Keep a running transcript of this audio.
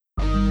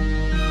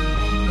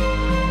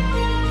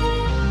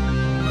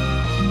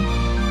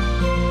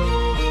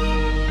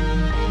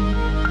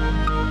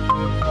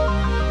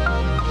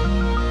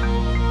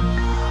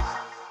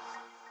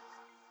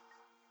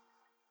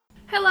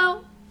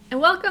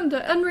Welcome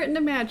to Unwritten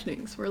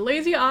Imaginings, where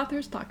lazy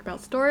authors talk about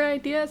story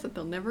ideas that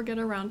they'll never get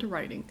around to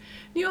writing.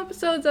 New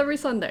episodes every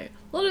Sunday.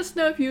 Let us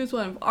know if you use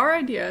one of our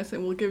ideas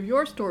and we'll give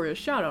your story a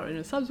shout out in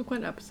a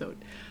subsequent episode.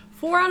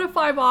 4 out of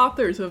 5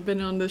 authors who have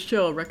been on this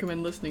show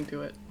recommend listening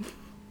to it.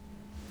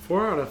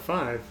 4 out of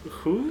 5?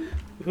 Who?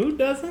 Who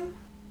doesn't?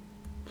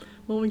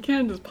 Well, we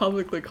can't just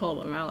publicly call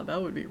them out.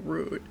 That would be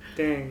rude.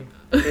 Dang.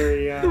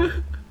 Very,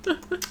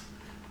 That's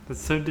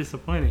so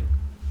disappointing.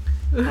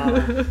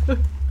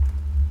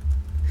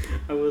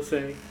 I will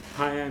say,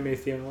 hi, I'm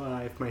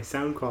Atheo. If my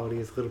sound quality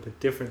is a little bit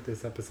different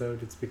this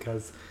episode, it's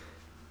because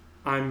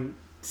I'm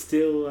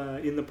still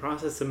in the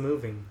process of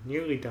moving.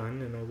 Nearly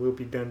done, and I will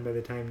be done by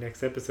the time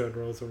next episode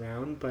rolls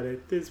around. But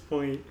at this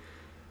point,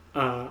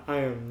 I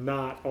am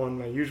not on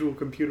my usual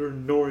computer,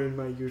 nor in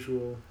my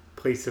usual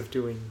place of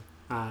doing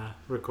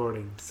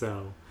recording,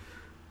 so...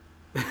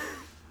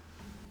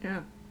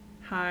 Yeah.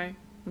 Hi,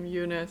 I'm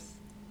Eunice.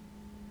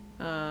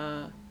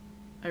 I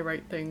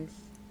write things.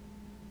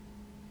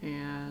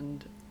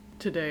 And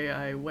today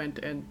I went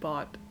and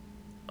bought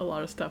a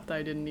lot of stuff that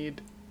I didn't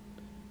need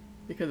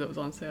because it was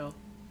on sale.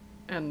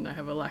 And I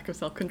have a lack of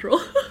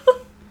self-control.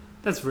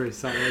 That's very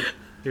solid.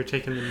 You're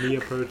taking the me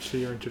approach to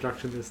your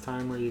introduction this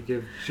time, where you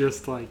give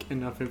just like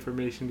enough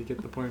information to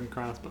get the point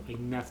across, but like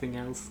nothing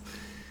else.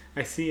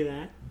 I see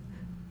that.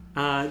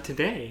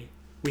 Today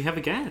we have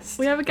a guest.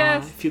 We have a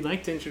guest. If you'd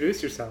like to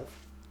introduce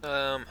yourself.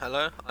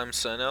 Hello, I'm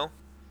Cernel.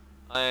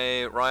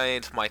 I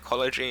write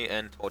mycology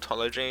and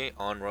tautology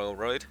on Royal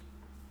Road,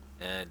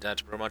 and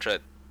that's pretty much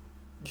it.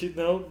 You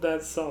know,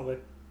 that's solid.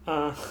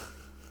 As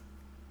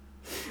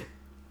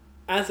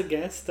a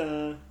guest,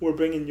 we're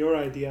bringing your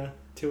idea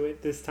to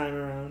it this time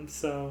around,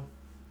 so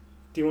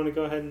do you want to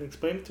go ahead and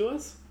explain it to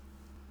us?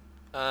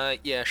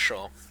 Yeah,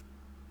 sure.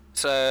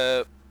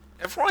 So,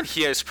 everyone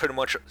here is pretty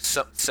much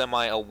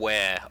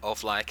semi-aware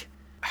of, like,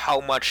 how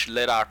much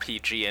lit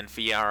RPG and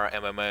VR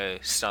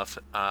MMO stuff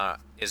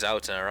is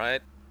out there,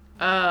 right?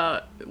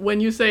 When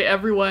you say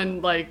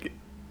everyone, like,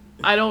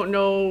 I don't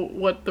know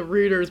what the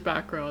readers'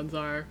 backgrounds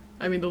are.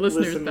 I mean, the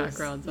listeners'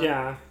 backgrounds are.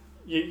 Yeah,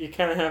 you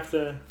kind of have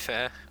to...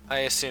 Fair. I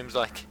assumed,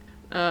 like...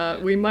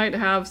 We might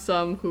have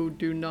some who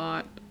do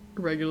not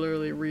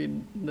regularly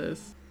read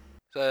this.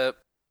 So,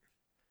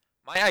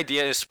 my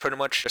idea is pretty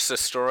much just a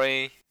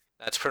story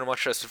that's pretty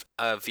much just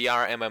a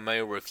VR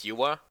MMO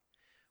reviewer,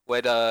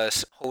 where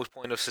the whole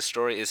point of the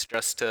story is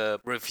just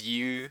to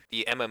review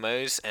the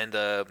MMOs and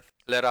the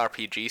lit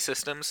RPG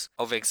systems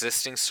of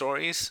existing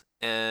stories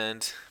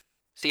and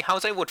see how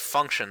they would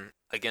function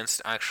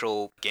against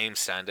actual game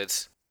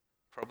standards.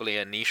 Probably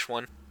a niche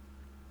one.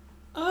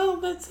 Oh,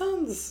 that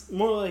sounds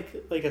more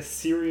like a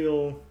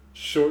serial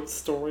short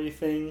story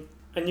thing.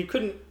 And you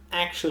couldn't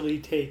actually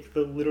take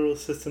the literal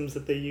systems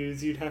that they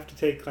use. You'd have to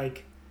take,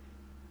 like,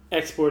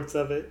 exports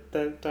of it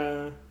that,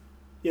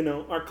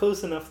 are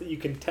close enough that you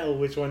can tell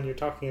which one you're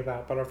talking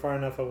about, but are far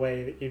enough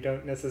away that you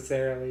don't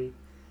necessarily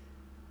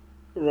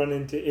run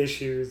into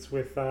issues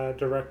with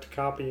direct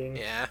copying.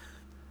 Yeah.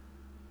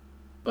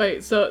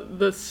 Wait, so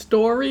the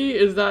story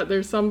is that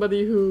there's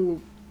somebody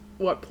who,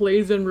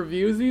 plays and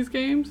reviews these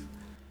games?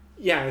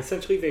 Yeah,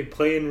 essentially they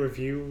play and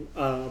review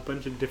a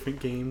bunch of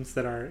different games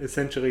that are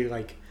essentially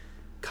like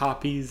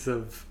copies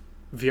of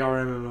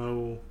VR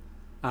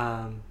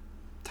MMO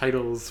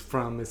titles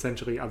from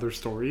essentially other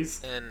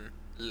stories. And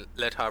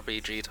lit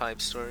RPG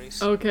type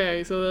stories.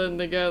 Okay, so then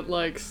they get,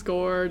 like,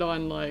 scored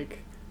on, like,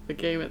 the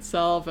game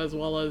itself as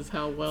well as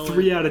how well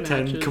 3 it out of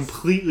 10, matches.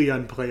 completely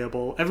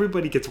unplayable.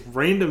 Everybody gets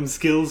random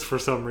skills for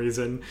some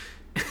reason.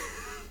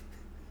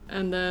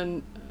 And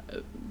then,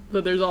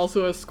 but there's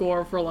also a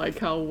score for, like,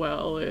 how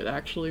well it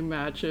actually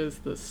matches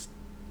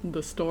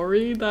the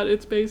story that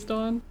it's based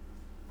on.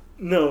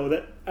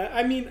 No,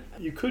 I mean,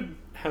 you could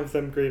have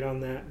them grade on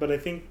that, but I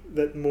think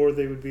that more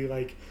they would be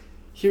like,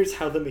 here's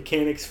how the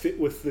mechanics fit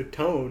with the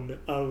tone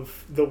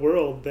of the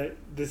world that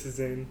this is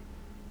in.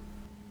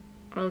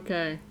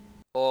 Okay.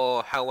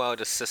 Or how well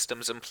the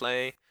systems in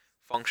play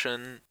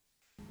function.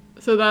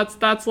 So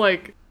that's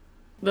like,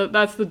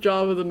 that's the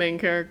job of the main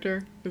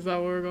character? Is that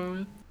what we're going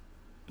with?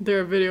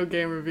 They're a video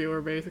game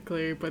reviewer,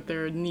 basically, but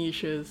their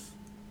niche is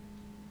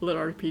lit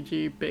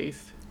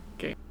RPG-based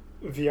game.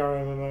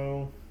 VR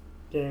MMO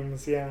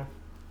games, yeah.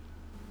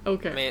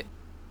 Okay. I mean,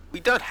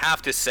 we don't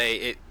have to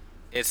say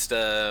it's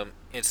the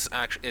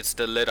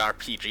lit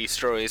RPG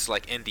stories,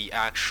 like, in the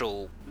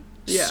actual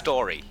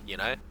story, you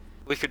know?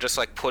 We could just,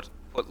 like, put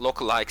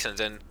lookalikes and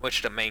then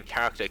which the main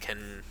character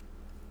can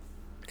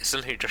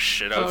essentially just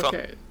shit over.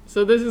 Okay,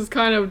 so this is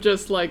kind of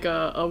just like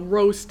a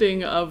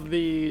roasting of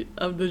the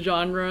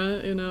genre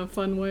in a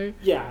fun way.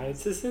 Yeah,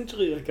 it's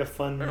essentially like a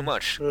fun Very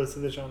much. roast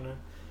of the genre.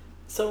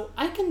 So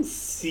I can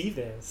see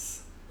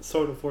this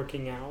sort of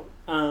working out.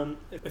 I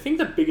think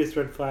the biggest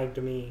red flag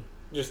to me,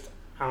 just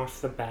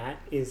off the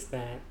bat, is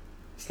that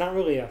it's not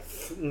really a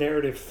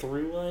narrative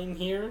through line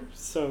here,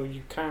 so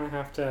you kind of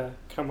have to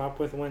come up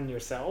with one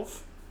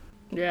yourself.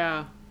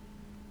 Yeah,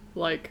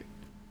 like,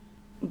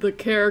 the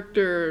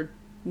character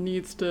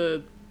needs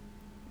to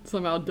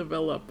somehow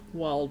develop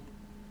while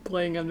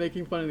playing and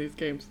making fun of these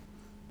games.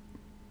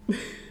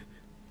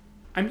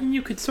 I mean,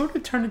 you could sort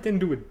of turn it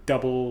into a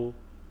double,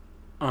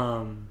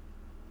 like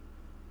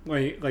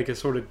a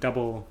sort of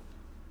double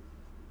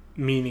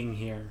meaning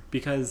here,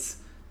 because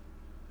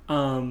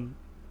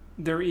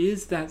there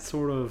is that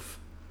sort of,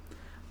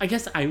 I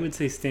guess I would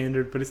say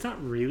standard, but it's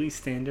not really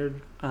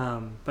standard,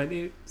 but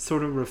it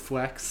sort of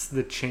reflects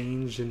the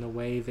change in the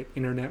way that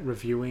internet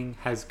reviewing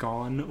has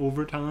gone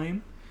over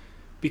time,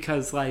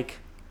 because like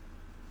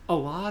a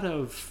lot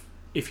of,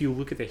 if you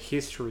look at the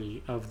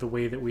history of the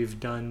way that we've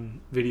done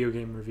video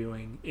game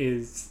reviewing,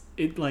 is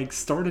it like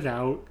started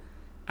out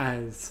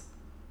at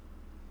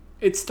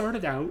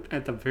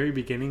the very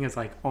beginning as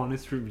like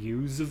honest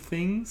reviews of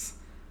things,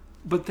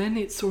 but then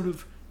it sort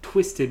of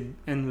twisted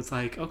and was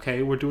like,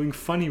 okay, we're doing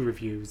funny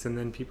reviews, and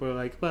then people are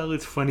like, well,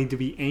 it's funny to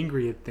be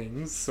angry at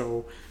things,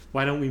 so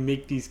why don't we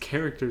make these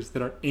characters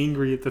that are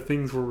angry at the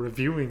things we're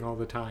reviewing all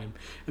the time?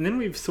 And then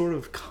we've sort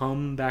of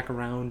come back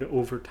around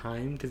over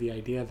time to the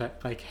idea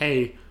that like,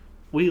 hey,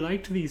 we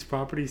liked these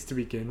properties to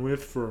begin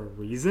with for a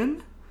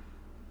reason,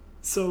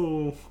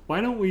 so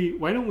why don't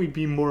we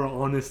be more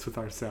honest with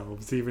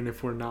ourselves, even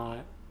if we're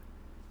not,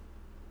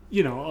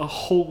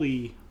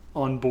 wholly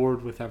on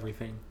board with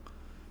everything.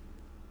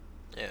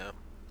 Yeah.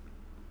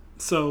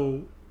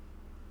 So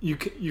you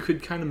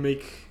could kind of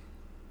make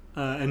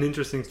an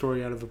interesting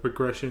story out of a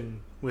progression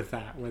with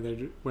that,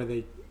 where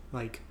they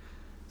like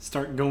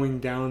start going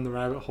down the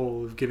rabbit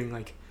hole of getting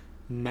like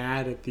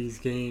mad at these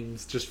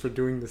games just for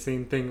doing the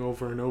same thing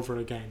over and over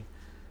again.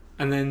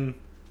 And then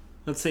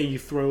let's say you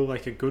throw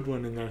like a good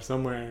one in there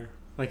somewhere,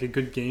 like a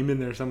good game in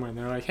there somewhere, and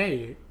they're like,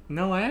 hey,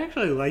 no, I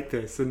actually like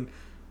this, and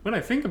when I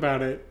think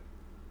about it,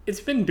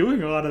 it's been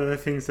doing a lot of the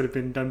things that have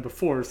been done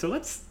before, so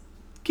let's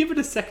give it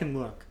a second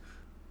look.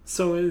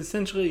 So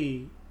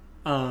essentially,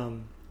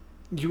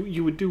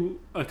 you would do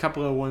a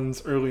couple of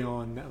ones early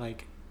on that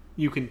like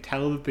you can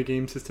tell that the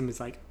game system is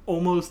like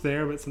almost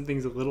there, but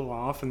something's a little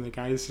off, and the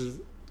guy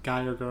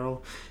or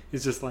girl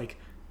is just like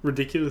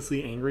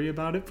ridiculously angry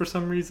about it for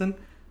some reason.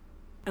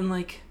 And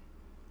like,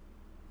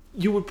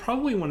 you would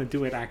probably want to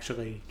do it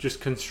actually, just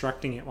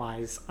constructing it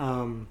wise,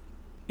 in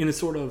a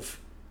sort of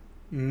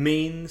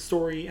main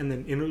story and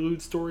then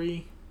interlude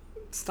story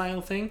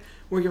style thing,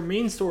 where your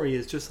main story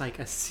is just like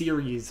a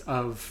series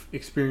of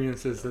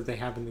experiences that they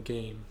have in the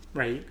game,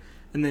 right?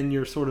 And then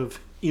your sort of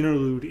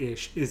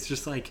interlude-ish is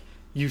just like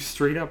you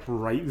straight up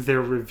write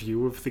their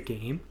review of the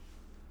game.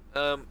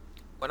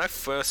 When I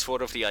first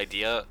thought of the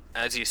idea,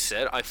 as you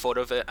said, I thought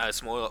of it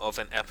as more of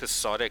an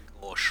episodic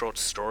or short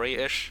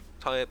story-ish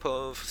type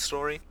of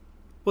story.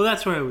 Well,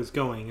 that's where I was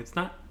going. It's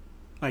not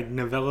like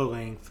novella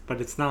length, but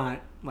it's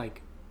not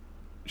like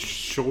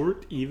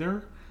short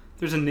either.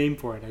 There's a name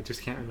for it, I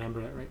just can't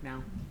remember it right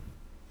now.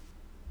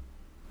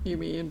 You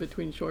mean in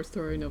between short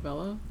story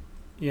novella?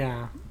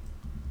 Yeah.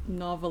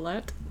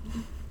 Novelette?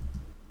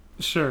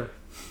 Sure.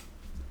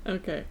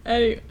 Okay.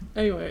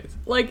 Anyways,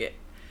 like,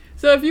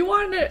 so if you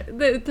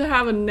wanted to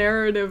have a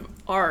narrative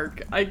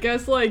arc, I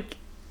guess like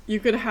you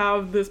could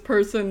have this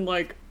person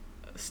like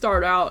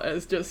start out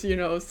as just,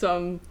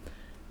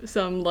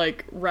 some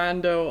like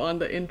rando on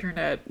the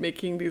internet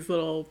making these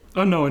little...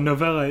 Oh no, a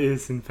novella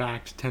is in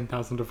fact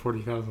 10,000 to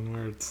 40,000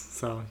 words.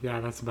 So yeah,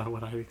 that's about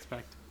what I'd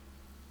expect.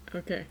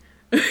 Okay.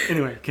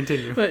 Anyway,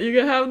 continue. But you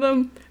could have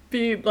them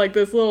be like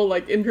this little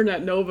like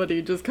internet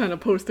nobody just kind of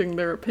posting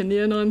their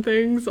opinion on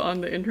things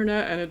on the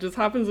internet, and it just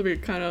happens to be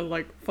kind of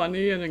like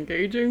funny and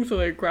engaging, so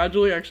they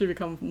gradually actually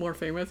become more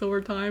famous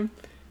over time,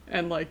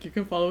 and like you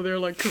can follow their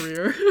like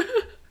career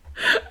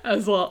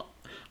as well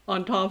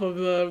on top of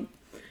the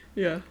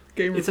game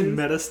it's reviews.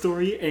 A meta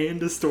story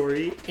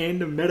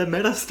and a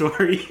meta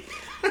story.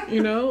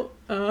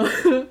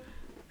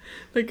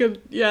 They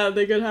could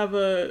have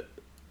a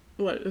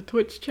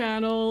Twitch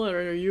channel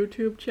or a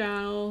YouTube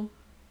channel,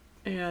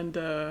 and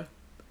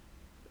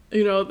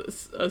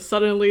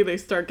suddenly they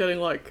start getting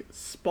like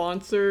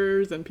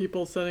sponsors and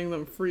people sending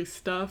them free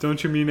stuff.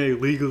 Don't you mean a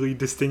legally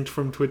distinct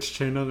from Twitch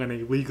channel and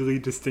a legally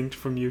distinct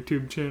from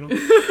YouTube channel?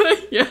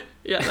 yeah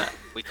that.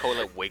 We call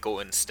it Wiggle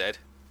instead.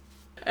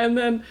 And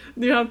then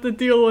you have to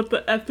deal with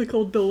the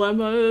ethical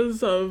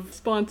dilemmas of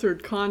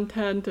sponsored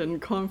content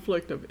and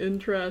conflict of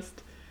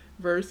interest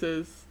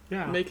versus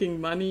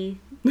making money.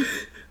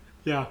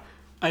 Yeah.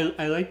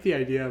 I like the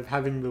idea of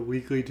having the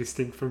legally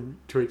distinct from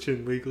Twitch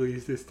and legally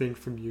distinct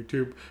from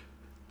YouTube.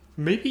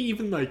 Maybe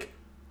even like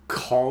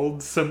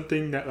called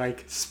something that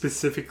like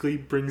specifically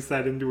brings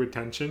that into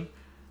attention.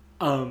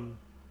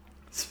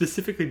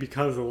 Specifically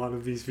because a lot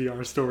of these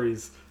VR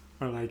stories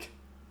are like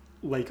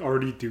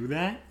already do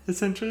that,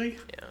 essentially.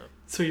 Yeah.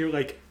 So you're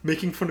like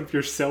making fun of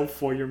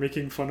yourself while you're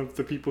making fun of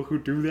the people who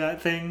do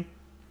that thing.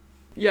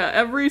 Yeah,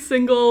 every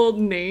single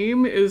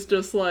name is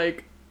just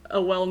like a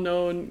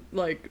well-known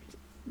like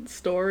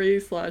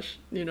story /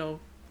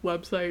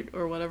 website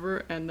or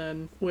whatever, and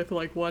then with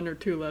like 1 or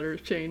 2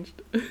 letters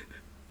changed.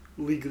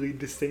 Legally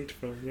distinct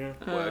from, yeah.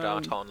 Word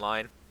art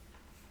online.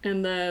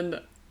 And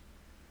then,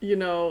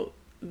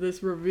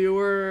 this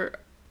reviewer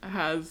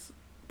has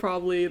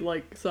probably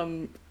like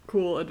some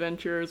cool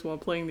adventures while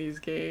playing these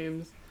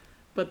games,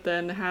 but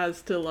then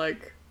has to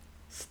like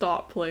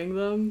stop playing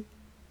them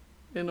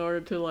in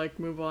order to like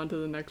move on to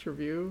the next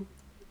review,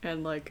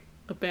 and like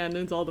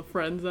abandons all the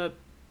friends that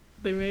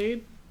they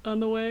made on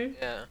the way.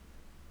 Yeah.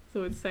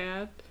 So it's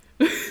sad.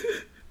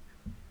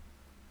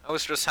 I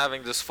was just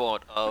having this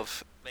thought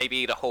of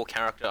maybe the whole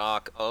character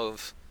arc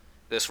of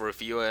this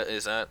reviewer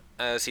is that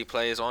as he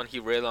plays on, he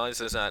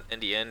realizes that in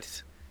the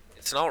end,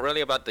 it's not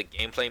really about the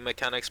gameplay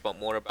mechanics, but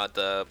more about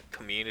the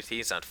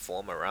communities that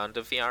form around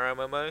the VR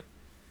MMO,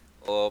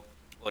 or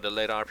the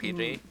lit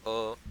RPG,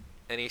 or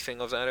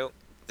anything of that ilk.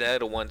 They're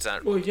the ones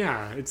that. Well,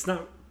 yeah, it's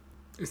not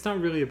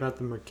really about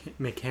the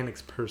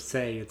mechanics per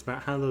se. It's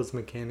about how those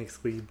mechanics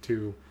lead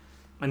to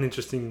an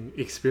interesting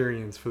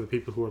experience for the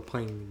people who are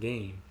playing the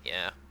game.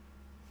 Yeah.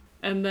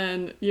 And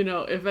then, you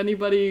know, if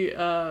anybody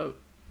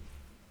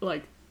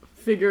like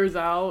figures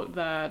out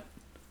that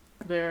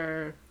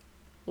they're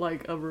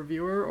like a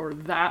reviewer or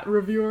that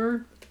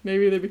reviewer,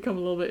 maybe they become a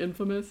little bit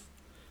infamous,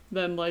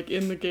 then like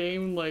in the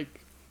game,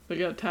 like they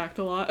get attacked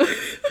a lot. I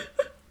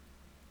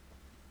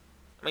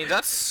mean,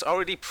 that's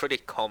already pretty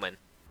common.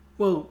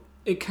 Well,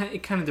 it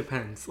kind of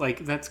depends.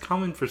 Like, that's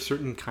common for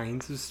certain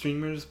kinds of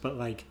streamers, but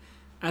like,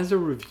 as a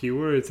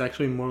reviewer, it's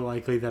actually more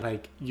likely that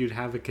like you'd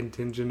have a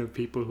contingent of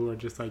people who are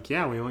just like,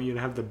 yeah, we want you to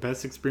have the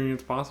best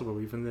experience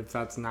possible, even if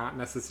that's not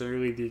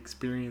necessarily the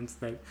experience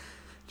that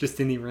just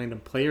any random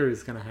player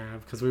is gonna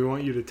have, because we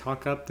want you to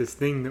talk up this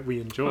thing that we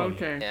enjoy.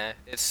 Okay. Yeah,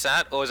 it's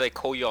sad, or they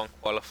call you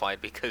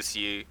unqualified because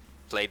you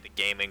played the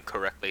game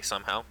incorrectly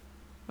somehow.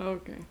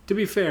 Okay. To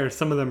be fair,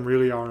 some of them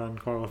really are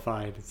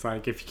unqualified. It's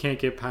like, if you can't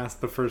get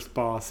past the first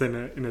boss in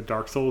a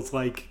Dark Souls,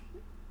 like,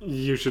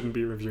 you shouldn't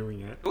be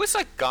reviewing it. Who was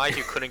that guy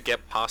who couldn't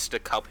get past the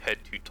Cuphead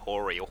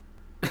tutorial?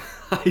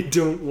 I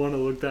don't want to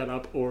look that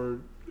up or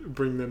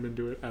bring them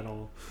into it at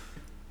all.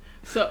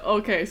 So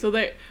okay, so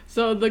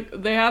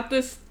they have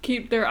to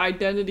keep their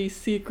identity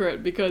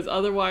secret, because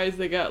otherwise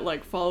they get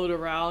like followed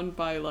around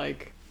by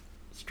like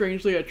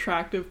strangely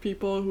attractive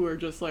people who are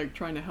just like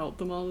trying to help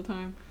them all the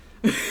time.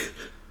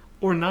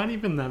 Or not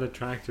even that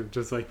attractive,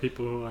 just like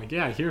people who are like,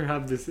 yeah, here,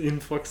 have this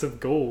influx of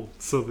gold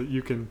so that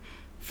you can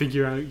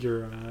figure out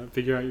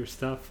your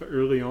stuff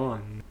early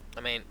on.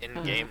 I mean,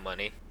 in-game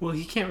money. Well,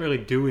 he can't really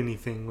do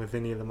anything with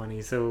any of the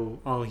money, so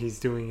all he's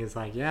doing is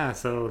like, yeah,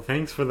 so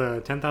thanks for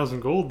the 10,000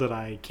 gold that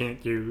I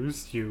can't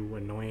use, you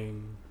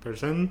annoying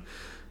person.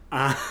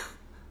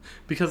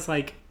 Because,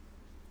 like,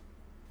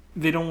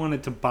 they don't want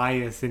it to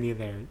bias any of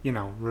their,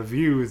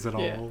 reviews at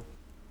all.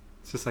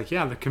 It's just like,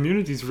 yeah, the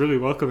community's really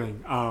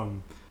welcoming.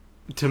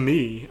 To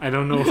me, I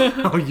don't know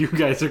how you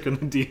guys are gonna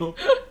deal.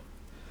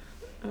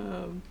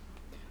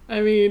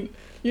 I mean,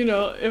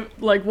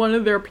 if like one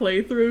of their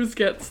playthroughs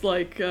gets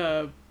like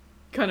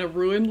kind of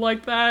ruined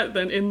like that,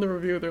 then in the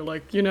review they're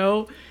like,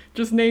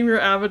 just name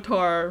your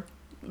avatar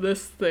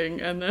this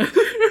thing, and then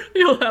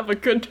you'll have a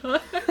good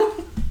time.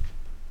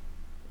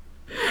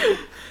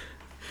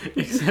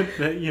 Except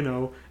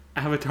that,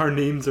 avatar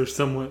names are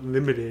somewhat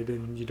limited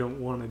and you don't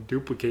want to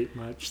duplicate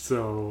much,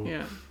 so...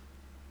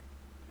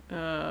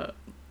 Yeah.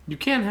 You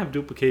can have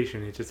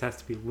duplication, it just has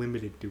to be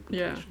limited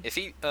duplication.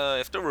 Yeah.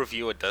 If the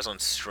reviewer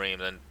doesn't stream,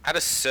 then at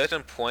a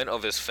certain point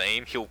of his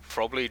fame, he'll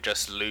probably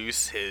just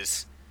lose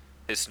his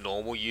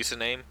normal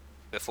username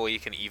before you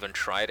can even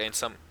try it in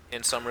some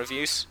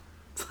reviews.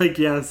 It's like,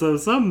 yeah, so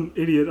some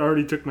idiot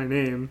already took my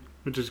name,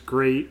 which is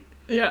great.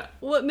 Yeah,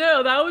 well,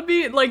 no,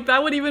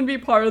 that would even be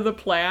part of the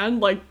plan.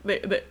 Like,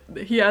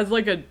 he has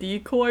like a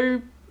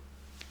decoy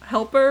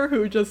helper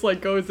who just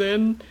like goes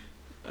in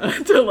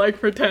to like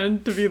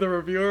pretend to be the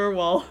reviewer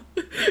while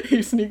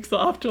he sneaks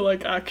off to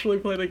like actually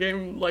play the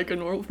game like a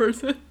normal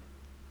person.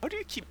 How do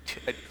you keep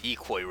a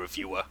decoy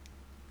reviewer?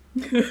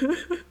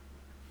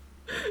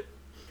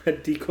 A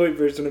decoy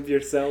version of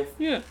yourself.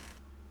 Yeah.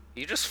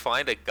 You just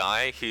find a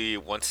guy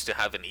who wants to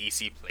have an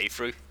easy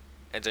playthrough,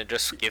 and then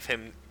just give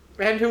him...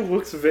 And who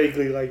looks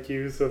vaguely like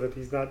you so that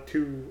he's not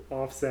too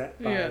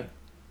offset by... Yeah.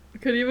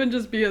 It could even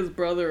just be his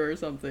brother or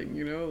something,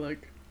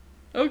 like,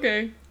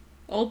 okay,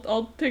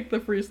 I'll take the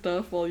free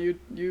stuff while you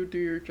do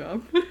your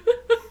job.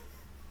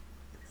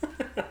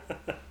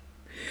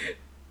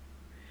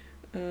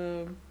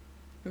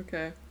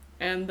 Okay.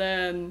 And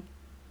then,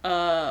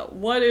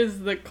 what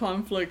is the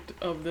conflict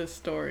of this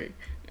story?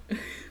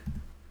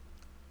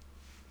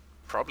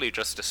 Probably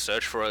just a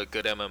search for a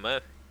good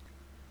MMO.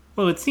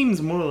 Well, it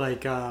seems more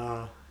like,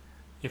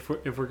 if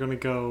we're gonna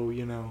go,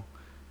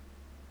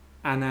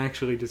 and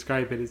actually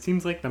describe it, it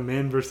seems like the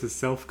man versus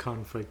self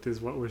conflict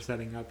is what we're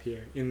setting up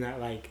here. In that,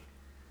 like,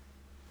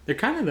 they're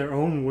kind of their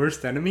own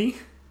worst enemy.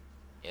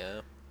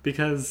 Yeah.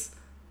 Because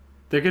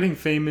they're getting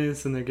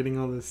famous and they're getting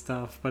all this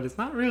stuff, but it's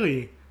not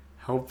really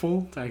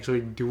helpful to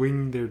actually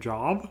doing their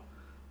job.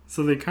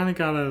 So they kind of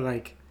gotta,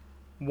 like,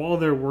 while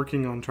they're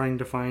working on trying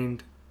to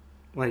find,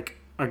 like,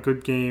 a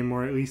good game,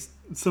 or at least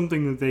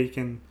something that they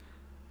can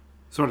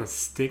sort of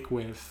stick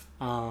with,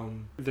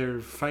 they're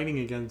fighting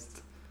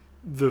against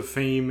the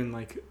fame and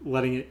like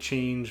letting it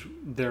change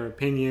their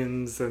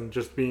opinions and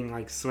just being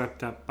like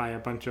swept up by a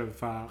bunch of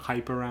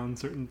hype around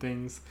certain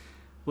things.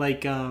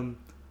 Like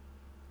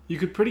you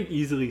could pretty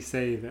easily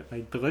say that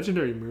like the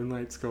Legendary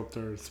Moonlight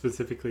Sculptor,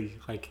 specifically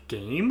like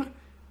game,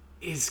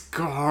 is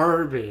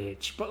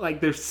garbage. But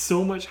like there's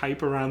so much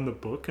hype around the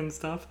book and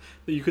stuff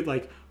that you could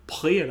like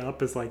play it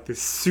up as like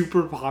this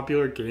super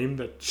popular game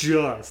that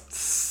just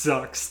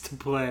sucks to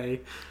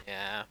play.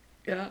 Yeah.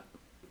 Yeah.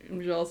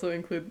 We should also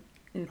include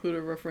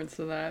a reference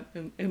to that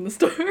in the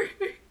story.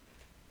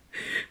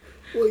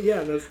 Well,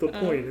 yeah, that's the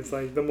point. It's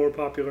like the more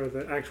popular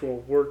the actual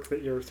work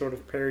that you're sort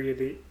of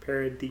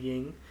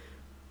parodying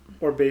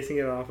or basing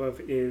it off of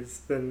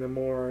is, then the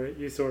more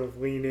you sort of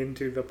lean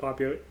into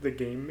the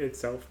game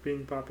itself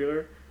being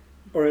popular,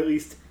 or at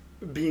least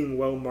being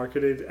well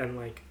marketed and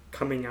like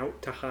coming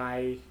out to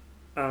high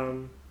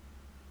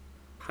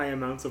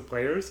amounts of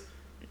players.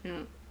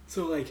 Yeah.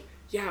 So like,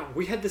 yeah,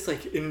 we had this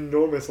like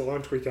enormous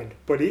launch weekend,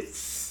 but it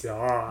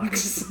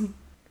sucks.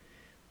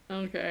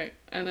 Okay,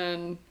 and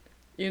then,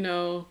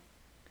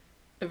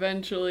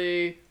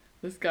 eventually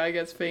this guy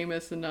gets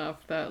famous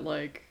enough that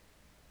like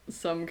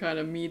some kind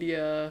of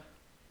media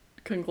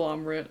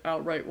conglomerate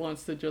outright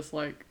wants to just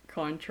like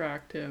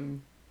contract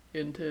him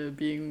into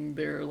being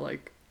their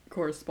like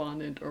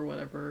correspondent or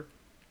whatever.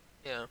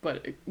 Yeah.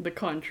 But the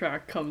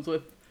contract comes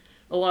with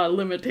a lot of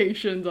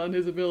limitations on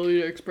his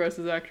ability to express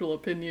his actual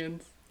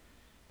opinions.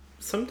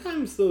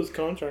 Sometimes those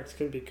contracts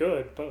can be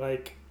good, but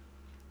like,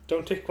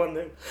 don't take one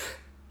that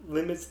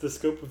limits the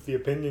scope of the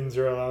opinions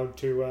you're allowed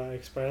to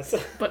express.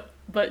 But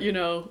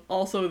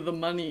also the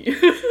money.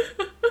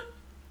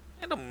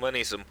 And the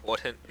money's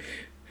important.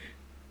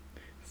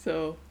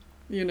 So,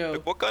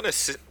 Like,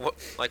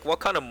 what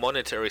kind of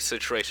monetary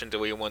situation do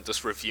we want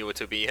this reviewer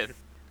to be in?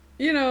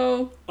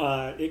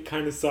 It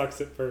kind of sucks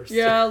at first.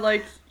 Yeah,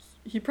 like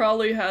he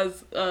probably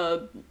has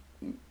a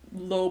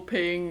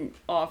low-paying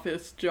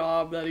office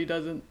job that he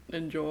doesn't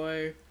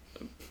enjoy.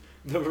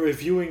 The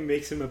reviewing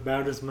makes him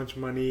about as much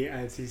money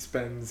as he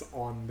spends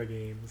on the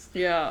games.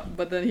 Yeah,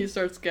 but then he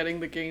starts getting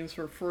the games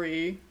for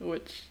free,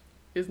 which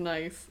is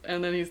nice.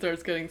 And then he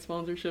starts getting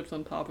sponsorships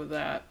on top of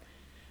that.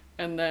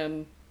 And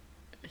then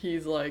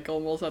he's like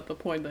almost at the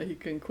point that he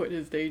can quit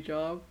his day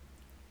job.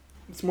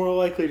 It's more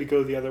likely to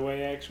go the other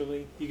way,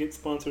 actually. You get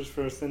sponsors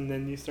first, and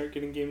then you start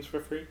getting games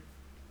for free.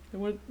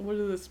 And what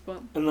is this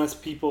spot? Unless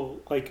people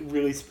like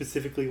really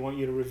specifically want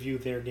you to review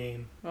their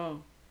game.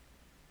 Oh.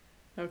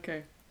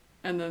 Okay.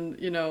 And then,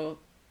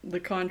 the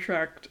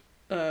contract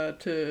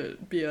to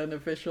be an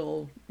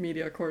official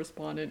media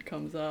correspondent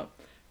comes up,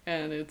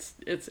 and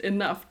it's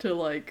enough to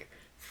like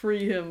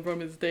free him from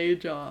his day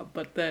job,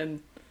 but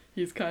then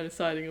he's kind of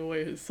signing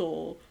away his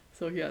soul,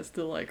 so he has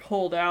to like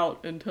hold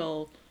out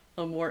until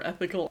a more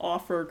ethical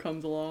offer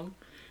comes along.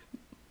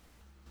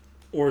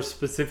 Or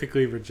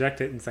specifically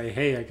reject it and say,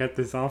 hey, I got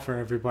this offer,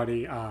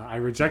 everybody. I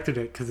rejected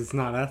it because it's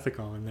not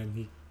ethical. And then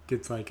he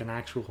gets like an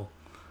actual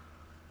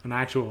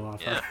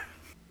offer. Yeah.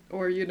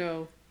 Or,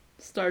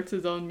 starts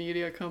his own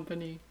media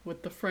company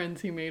with the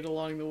friends he made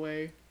along the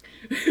way.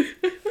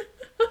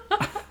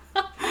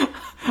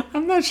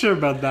 I'm not sure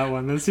about that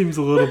one. That seems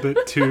a little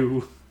bit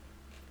too...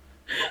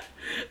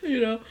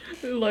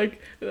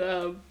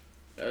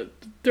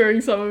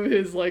 During some of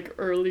his like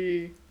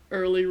early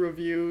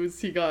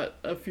reviews, he got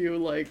a few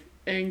like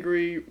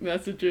angry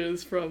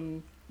messages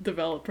from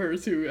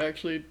developers who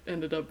actually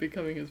ended up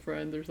becoming his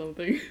friends or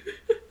something.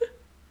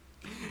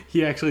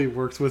 He actually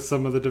works with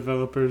some of the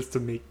developers to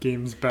make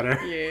games better.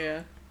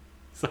 Yeah.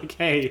 It's like,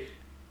 hey,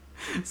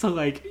 so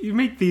like, you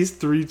make these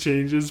 3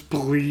 changes,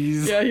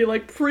 please. Yeah, he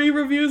like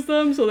pre-reviews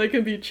them so they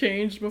can be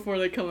changed before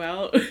they come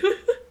out.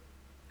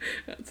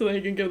 So that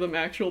he can give them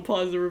actual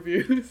positive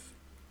reviews.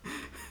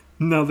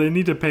 No, they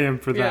need to pay him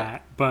for Yeah.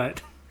 that,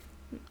 but...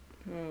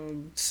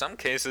 Some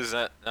cases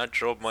that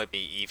job might be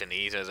even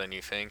easier than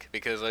you think,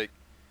 because like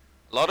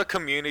a lot of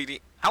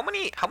community. How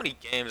many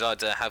games are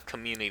there have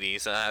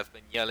communities that have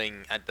been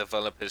yelling at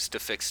developers to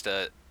fix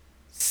the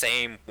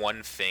same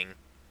one thing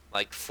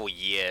like for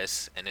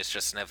years, and it's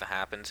just never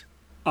happened?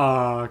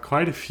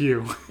 Quite a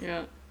few.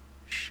 Yeah.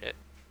 Shit.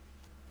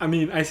 I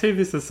mean, I say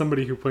this as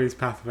somebody who plays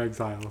Path of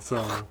Exile,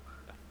 so...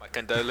 My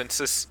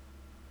condolences.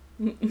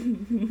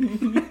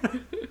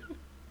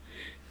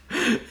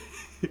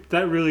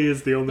 That really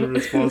is the only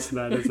response to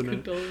that, isn't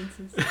it?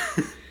 Condolences.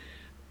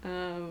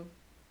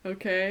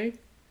 Okay.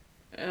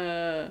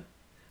 And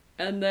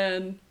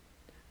then,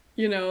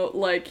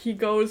 like, he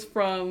goes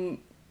from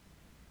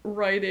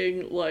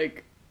writing,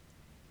 like,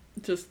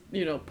 just,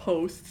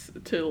 posts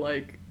to,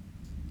 like,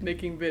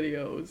 making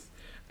videos.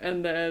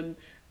 And then,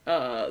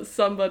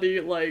 somebody,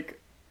 like,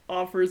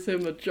 offers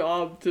him a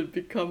job to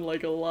become,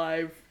 like, a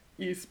live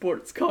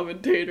esports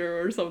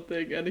commentator or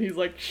something. And he's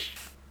like, shh.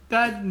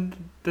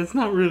 That's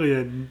not really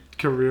a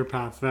career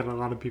path that a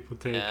lot of people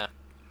take. Yeah.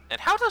 And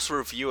how does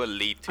reviewer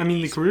lead to I mean,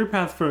 the these? career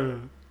path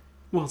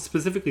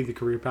specifically the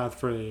career path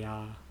for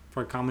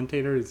a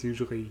commentator is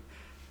usually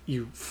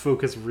you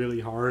focus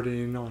really hard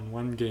in on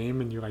one game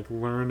and you like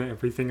learn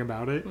everything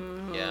about it.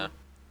 Yeah.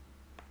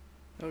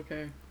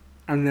 Okay.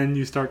 And then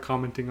you start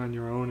commenting on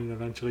your own and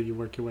eventually you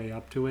work your way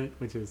up to it,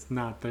 which is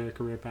not the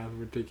career path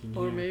we're taking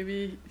here. Or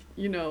maybe,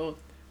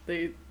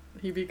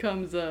 he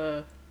becomes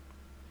a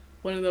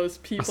one of those A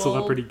people,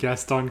 celebrity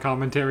guest on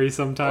commentary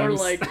sometimes.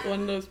 or like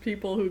one of those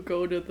people who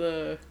go to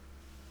the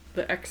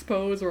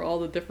expos where all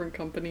the different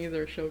companies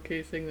are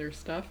showcasing their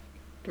stuff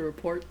to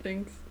report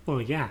things.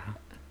 Well, yeah.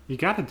 You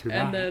gotta do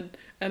that.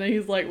 And then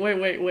he's like,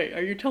 wait,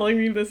 are you telling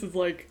me this is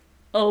like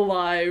a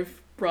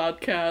live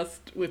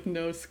broadcast with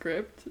no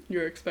script?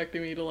 You're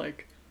expecting me to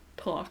like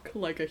talk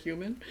like a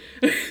human?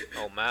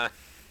 Oh man.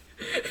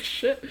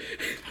 Shit.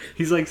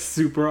 He's like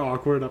super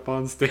awkward up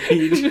on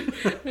stage.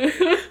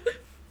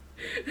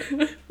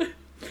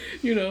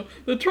 You know,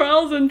 the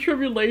trials and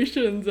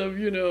tribulations of,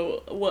 you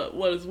know, what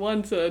was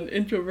once an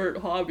introvert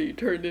hobby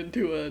turned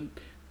into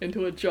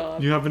a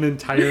job. You have an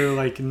entire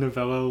like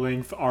novella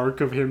length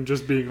arc of him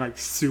just being like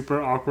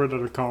super awkward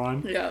at a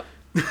con. Yeah.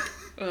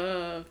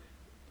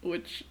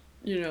 Which,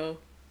 you know,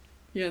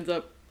 he ends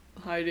up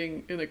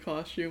hiding in a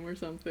costume or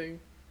something,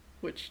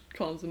 which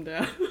calms him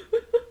down.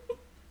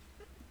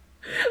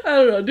 I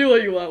don't know, do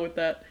what you want with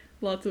that.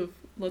 Lots of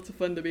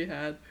fun to be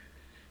had.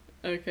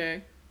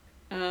 Okay.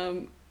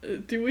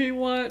 Do we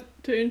want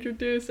to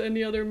introduce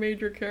any other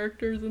major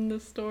characters in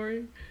this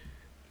story?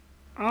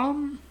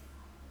 I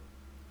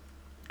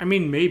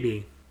mean,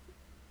 maybe.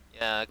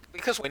 Yeah,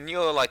 because when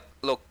you're like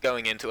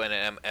going into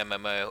an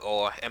MMO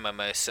or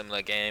MMO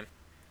similar game,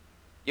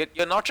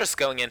 you're not just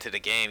going into the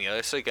game, you're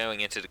also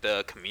going into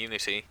the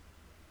community.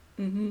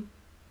 Mm-hmm.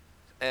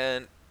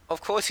 And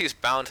of course he's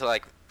bound to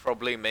like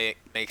probably make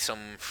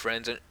some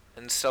friends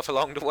and stuff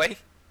along the way.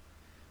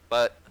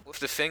 But with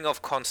the thing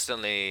of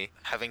constantly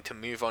having to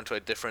move on to a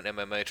different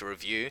MMO to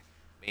review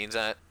means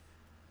that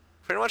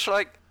pretty much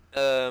like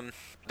the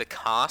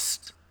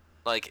cast,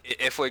 like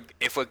if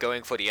we're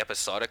going for the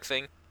episodic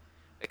thing,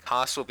 the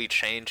cast will be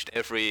changed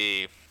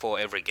for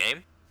every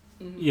game.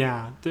 Mm-hmm.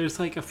 Yeah, there's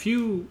like a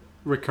few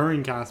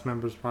recurring cast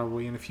members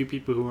probably and a few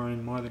people who are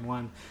in more than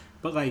one.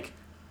 But like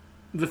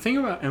the thing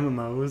about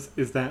MMOs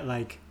is that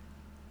like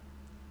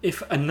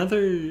if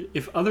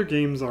other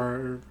games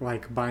are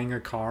like buying a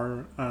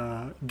car,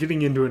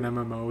 getting into an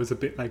MMO is a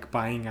bit like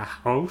buying a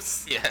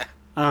house. Yeah.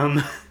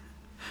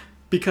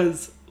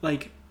 Because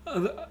like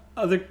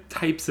other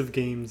types of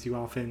games you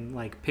often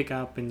like pick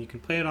up and you can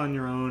play it on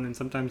your own, and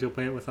sometimes you'll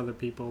play it with other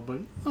people, but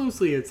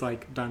mostly it's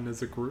like done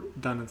as a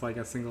group, done as like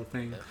a single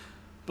thing. Yeah.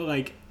 But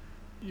like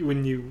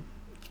when you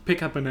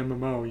pick up an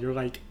MMO, you're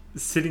like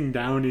sitting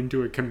down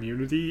into a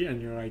community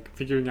and you're like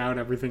figuring out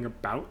everything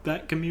about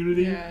that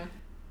community. Yeah.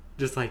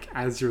 Just like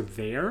as you're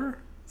there.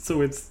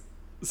 So it's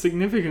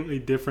significantly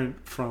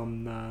different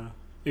from the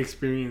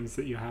experience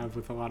that you have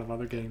with a lot of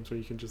other games where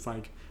you can just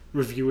like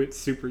review it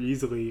super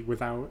easily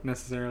without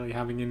necessarily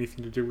having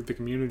anything to do with the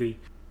community.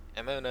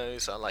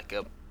 MMOs are like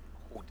a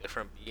whole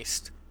different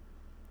beast.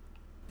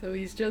 So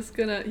he's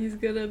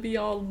gonna be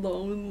all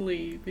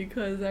lonely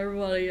because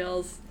everybody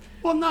else.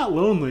 Well, not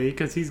lonely,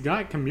 because he's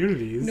got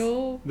communities.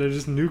 No. They're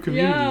just new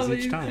communities but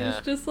each time. Yeah.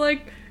 It's just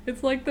like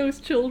it's like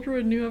those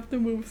children who have to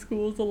move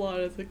schools a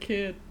lot as a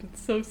kid.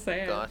 It's so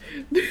sad. God.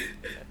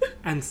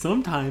 And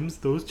sometimes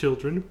those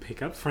children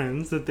pick up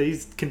friends that they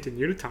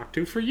continue to talk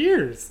to for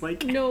years.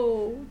 Like,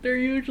 No, they're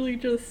usually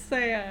just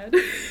sad.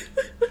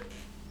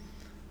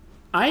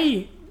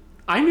 I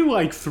knew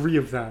like 3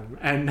 of them,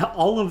 and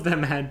all of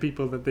them had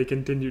people that they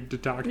continued to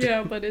talk to.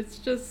 Yeah, but it's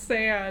just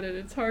sad and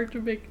it's hard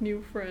to make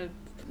new friends.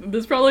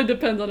 This probably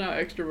depends on how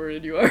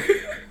extroverted you are.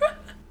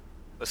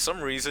 For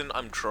some reason,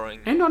 I'm drawing.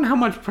 And on how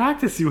much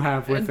practice you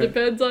have with It it.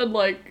 depends on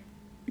like,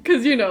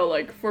 because you know,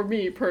 like for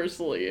me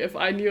personally, if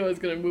I knew I was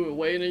gonna move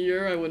away in a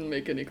year, I wouldn't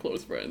make any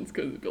close friends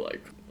because it'd be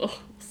like,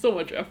 oh, so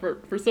much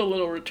effort for so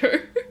little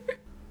return.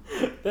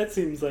 That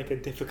seems like a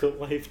difficult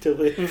life to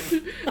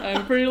live.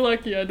 I'm pretty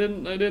lucky I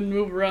didn't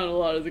move around a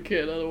lot as a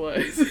kid.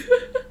 Otherwise,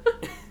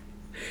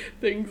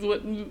 things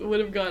would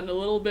have gotten a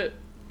little bit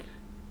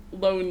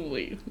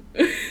lonely.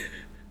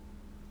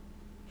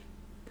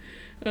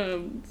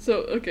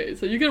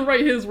 So you can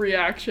write his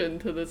reaction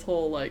to this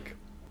whole like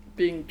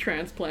being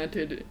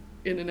transplanted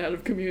in and out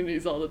of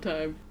communities all the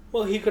time.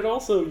 Well, he could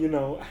also,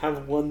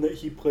 have one that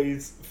he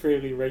plays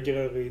fairly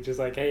regularly. Just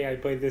like, hey, I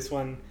play this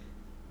one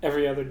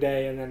every other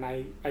day, and then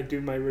I do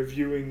my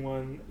reviewing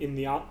one in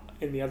the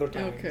other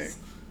times. Okay.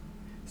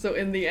 So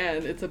in the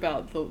end, it's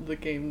about the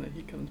game that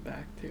he comes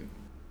back to.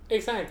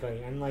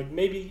 Exactly, and like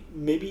maybe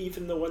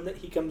even the one that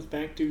he comes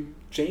back to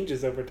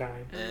changes over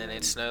time. And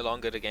it's no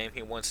longer the game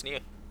he once knew.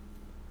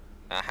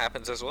 That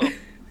happens as well.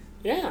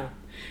 Yeah.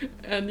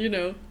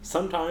 And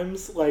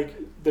Sometimes, like,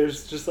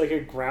 there's just like a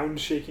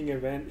ground-shaking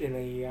event in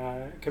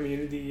a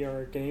community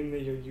or a game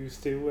that you're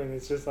used to, and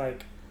it's just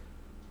like,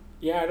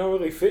 yeah, I don't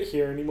really fit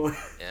here anymore.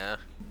 Yeah.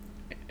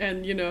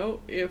 and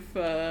if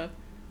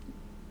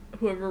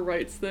whoever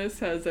writes this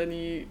has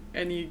any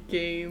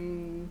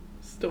game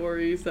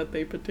stories that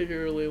they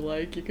particularly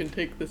like, you can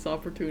take this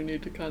opportunity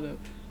to kind of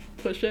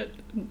push it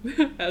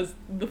as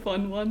the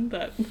fun one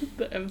that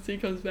the MC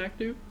comes back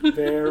to.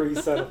 Very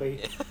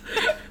subtly.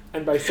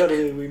 And by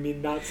subtly, we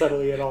mean not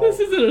subtly at all. This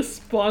isn't a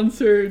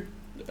sponsored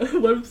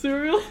web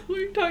serial. What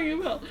are you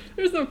talking about?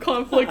 There's no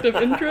conflict of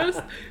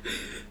interest.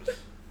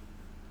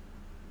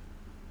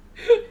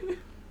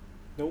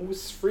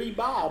 Knows free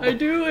Bob. I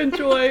do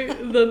enjoy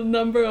the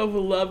number of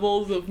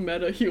levels of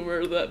meta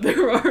humor that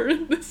there are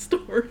in this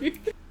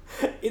story.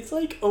 It's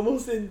like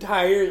almost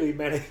entirely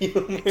meta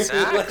humor.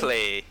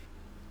 Exactly.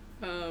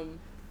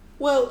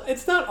 Well,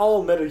 it's not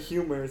all meta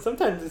humor.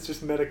 Sometimes it's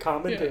just meta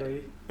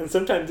commentary, and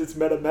sometimes it's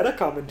meta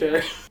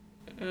commentary.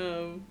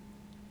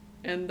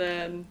 And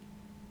then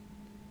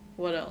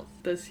what else?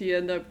 Does he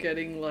end up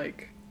getting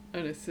like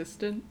an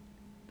assistant?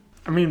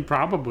 I mean,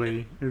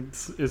 probably.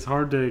 It's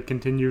hard to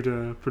continue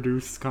to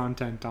produce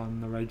content on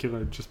the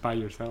regular just by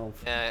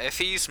yourself. If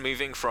he's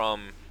moving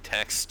from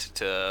text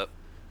to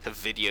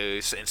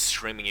videos and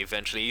streaming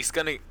eventually, he's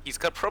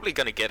probably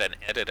gonna get an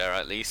editor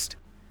at least.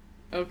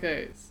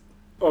 Okay.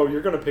 Oh,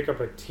 you're gonna pick up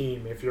a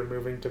team if you're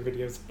moving to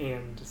videos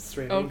and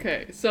streaming.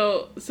 Okay,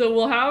 so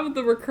we'll have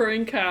the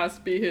recurring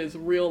cast be his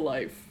real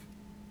life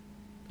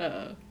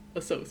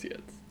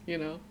associates, you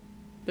know?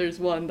 There's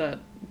one that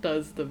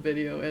does the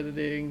video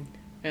editing,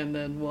 and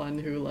then one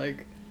who,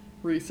 like,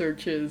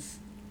 researches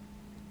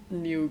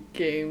new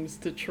games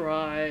to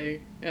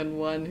try, and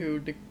one who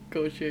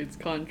negotiates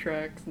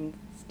contracts and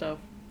stuff,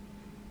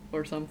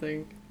 or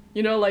something.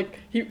 You know, like,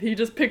 he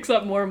just picks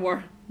up more and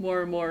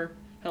more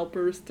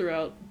helpers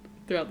throughout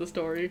the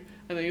story,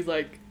 and then he's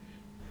like...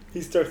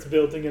 He starts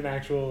building an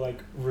actual,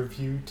 like,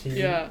 review team.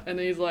 Yeah, and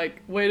then he's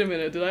like, wait a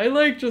minute, did I,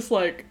 like, just,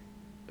 like,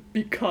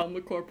 become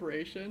a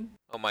corporation?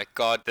 Oh my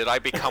god, did I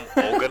become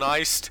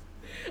organized?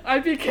 I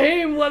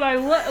became what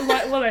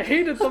I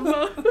hated the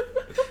most.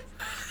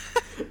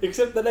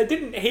 Except that I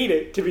didn't hate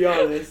it, to be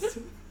honest.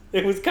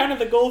 It was kind of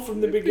the goal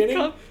from the beginning,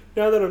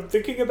 now that I'm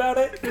thinking about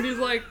it. And he's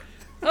like,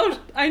 oh,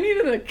 I need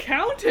an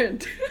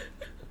accountant.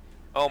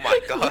 Oh my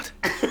god.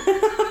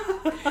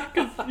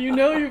 Because you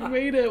know you've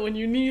made it when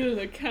you need an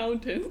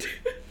accountant.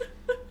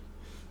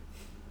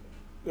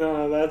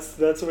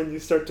 That's when you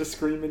start to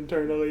scream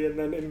internally and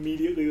then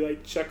immediately,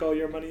 like, chuck all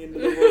your money into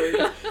the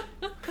void.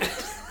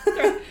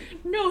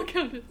 No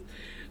accountant.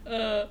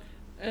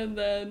 And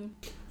then...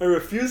 I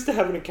refuse to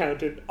have an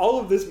accountant. All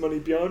of this money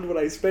beyond what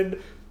I spend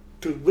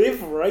to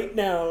live right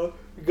now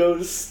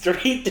goes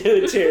straight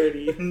to a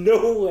charity.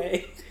 No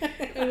way.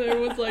 And it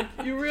was like,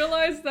 you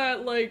realize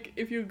that, like,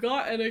 if you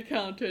got an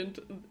accountant,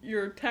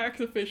 your tax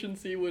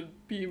efficiency would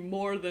be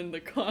more than the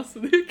cost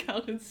of the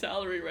accountant's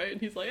salary, right?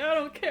 And he's like, I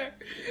don't care.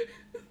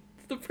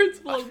 It's the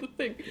principle of the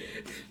thing.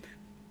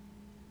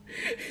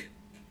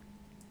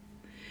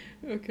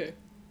 Okay.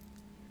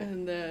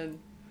 And then,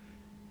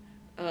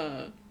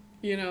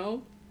 you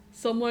know,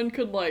 someone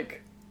could,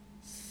 like,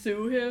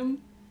 sue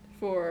him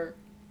for,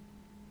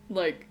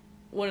 like,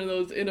 one of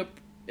those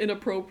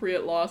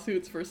inappropriate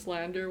lawsuits for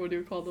slander. What do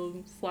you call those?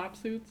 Slap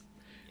suits?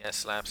 Yeah,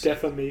 slaps.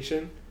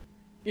 Defamation.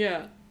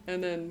 Yeah,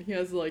 and then he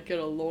has to, like, get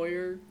a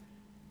lawyer.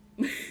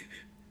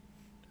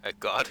 Oh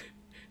god.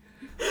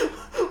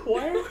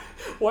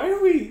 Why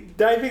are we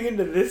diving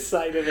into this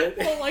side of it?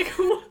 Well, like,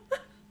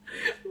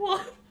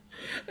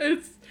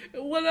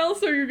 what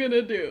else are you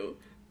gonna do?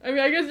 I mean,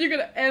 I guess you're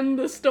gonna end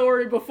the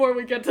story before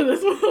we get to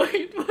this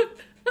point, but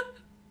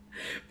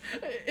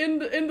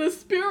in the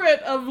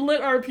spirit of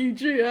Lit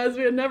RPG, it has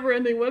to be a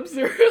never-ending web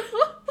series.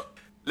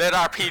 Lit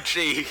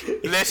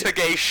RPG,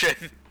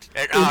 litigation,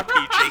 and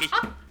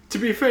RPG. To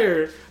be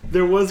fair,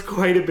 there was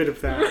quite a bit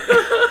of that.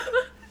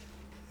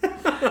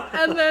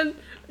 And then,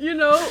 you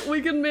know,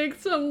 we can make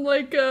some,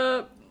 like,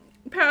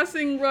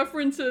 passing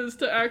references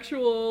to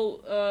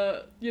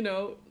actual, you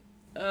know,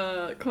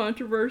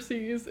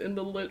 controversies in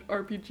the Lit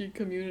RPG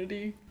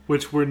community.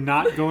 Which we're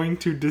not going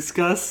to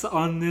discuss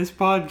on this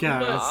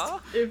podcast.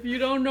 But if you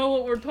don't know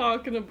what we're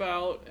talking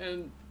about,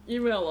 and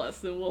email us,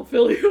 then we'll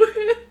fill you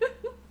in.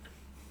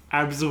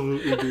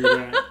 Absolutely do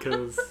that,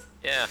 because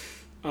Yeah.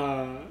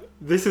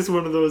 this is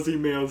one of those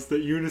emails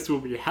that Eunice will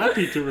be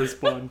happy to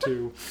respond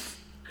to.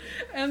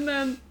 And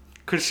then...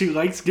 Because she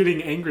likes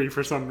getting angry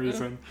for some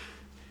reason.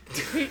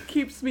 Hate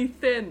keeps me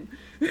thin.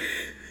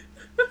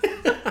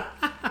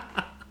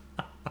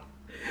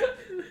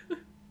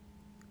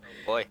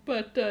 Boy.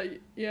 But,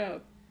 yeah.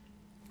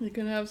 You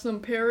can have some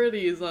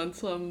parodies on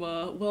some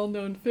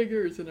well-known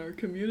figures in our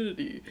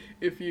community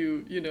if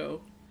you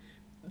know,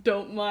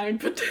 don't mind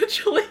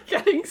potentially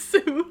getting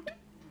sued.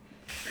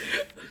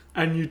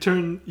 And you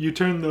turn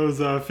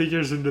those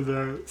figures into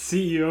the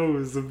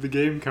CEOs of the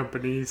game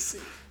companies.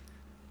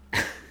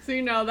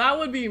 See, now that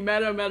would be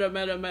meta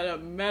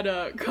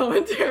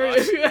commentary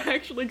if you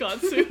actually got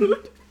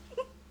sued.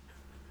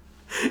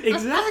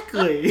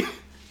 Exactly.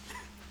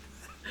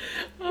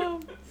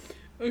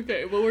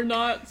 Okay, well, we're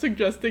not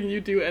suggesting you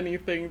do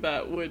anything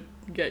that would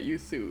get you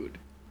sued,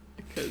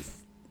 because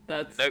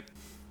that's... Nope.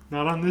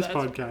 Not on this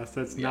podcast.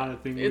 That's not a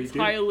thing we do. It's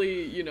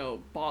highly, you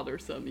know,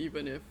 bothersome,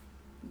 even if,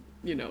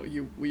 you know,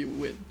 we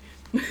win.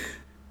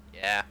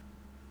 Yeah.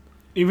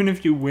 Even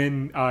if you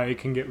win, it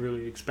can get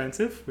really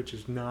expensive, which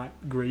is not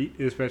great,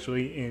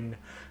 especially in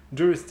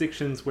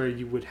jurisdictions where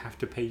you would have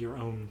to pay your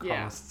own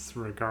costs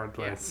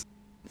regardless.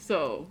 Yeah.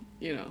 So,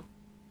 you know,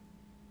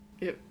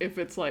 if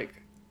it's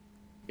like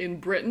in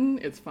Britain,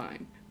 it's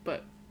fine,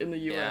 but in the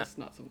US,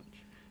 not so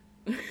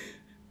much.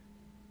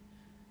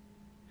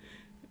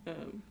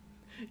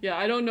 Yeah,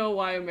 I don't know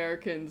why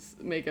Americans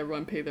make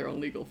everyone pay their own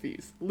legal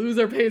fees.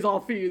 Loser pays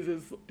all fees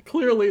is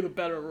clearly the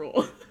better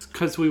rule.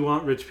 Because we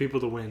want rich people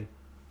to win.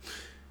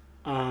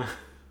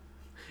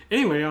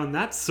 Anyway, on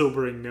that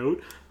sobering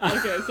note.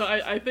 Okay, so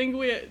I think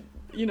we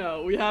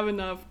have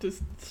enough to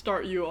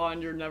start you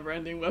on your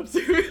never-ending web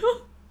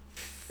serial.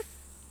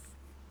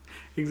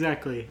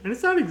 Exactly. And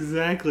it's not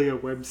exactly a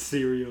web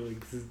serial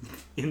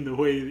in the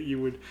way that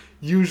you would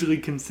usually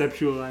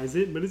conceptualize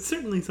it, but it's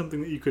certainly something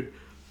that you could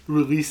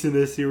release in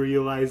a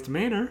serialized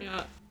manner.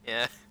 Yeah.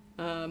 Yeah.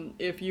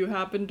 If you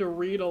happen to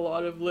read a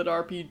lot of lit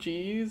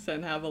RPGs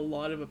and have a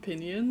lot of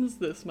opinions,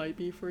 this might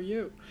be for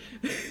you.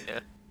 Yeah.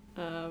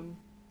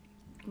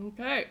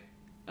 Okay.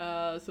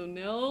 So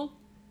Nil,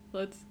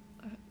 let's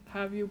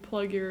have you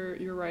plug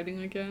your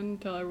writing again.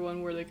 Tell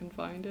everyone where they can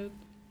find it.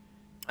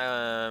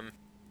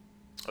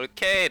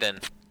 Okay then.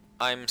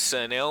 I'm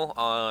Sir Neil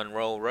on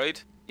Roll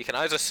Road. You can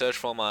either search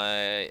for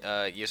my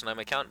username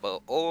account,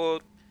 or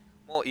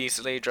more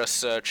easily just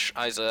search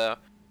either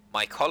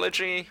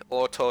Mycology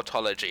or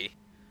Tautology.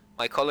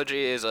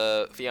 Mycology is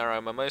a VR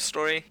MMO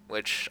story,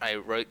 which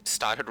I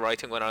started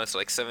writing when I was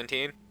like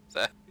 17.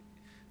 So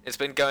it's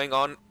been going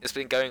on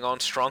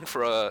strong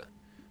for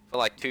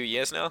like 2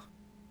 years now.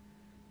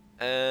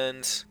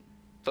 And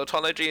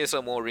Tautology is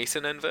a more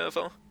recent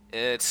endeavor.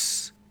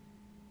 It's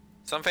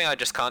something I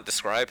just can't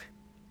describe.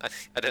 I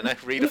don't know,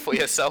 read it for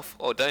yourself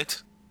or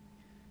don't.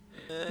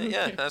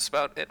 Yeah, that's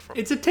about it.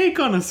 It's a take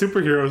on a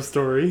superhero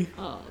story.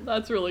 Oh,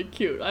 that's really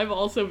cute. I've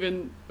also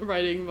been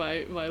writing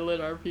my lit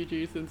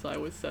RPG since I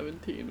was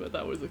 17, but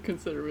that was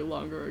considerably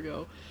longer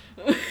ago.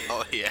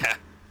 Oh, yeah.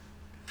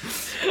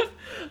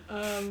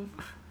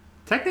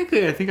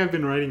 Technically, I think I've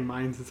been writing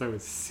mine since I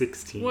was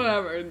 16.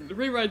 Whatever.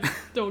 Rewrites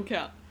don't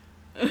count.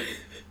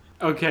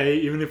 Okay,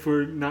 even if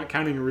we're not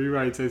counting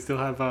rewrites, I still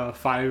have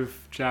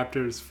 5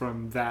 chapters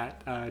from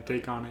that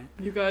take on it.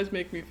 You guys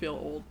make me feel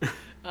old.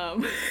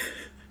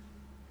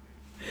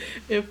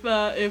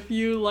 If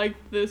you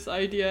liked this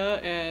idea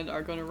and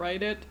are going to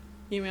write it,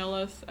 email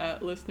us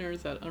at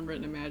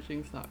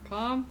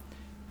listeners@unwrittenimaginings.com.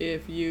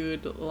 If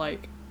you'd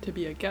like to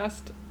be a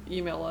guest,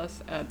 email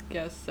us at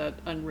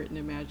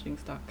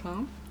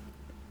guests@unwrittenimaginings.com.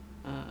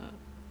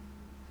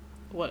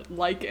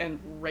 Like and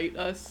rate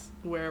us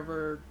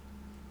wherever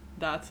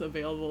that's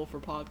available for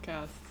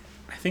podcasts.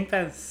 I think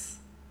that's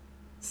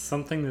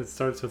something that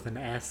starts with an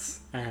S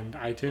and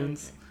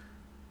iTunes. Okay.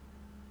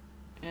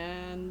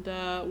 And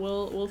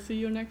we'll see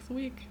you next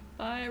week.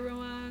 Bye,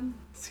 everyone.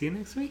 See you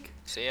next week.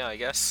 See ya, I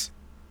guess.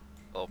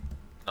 Well,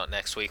 not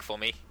next week for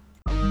me.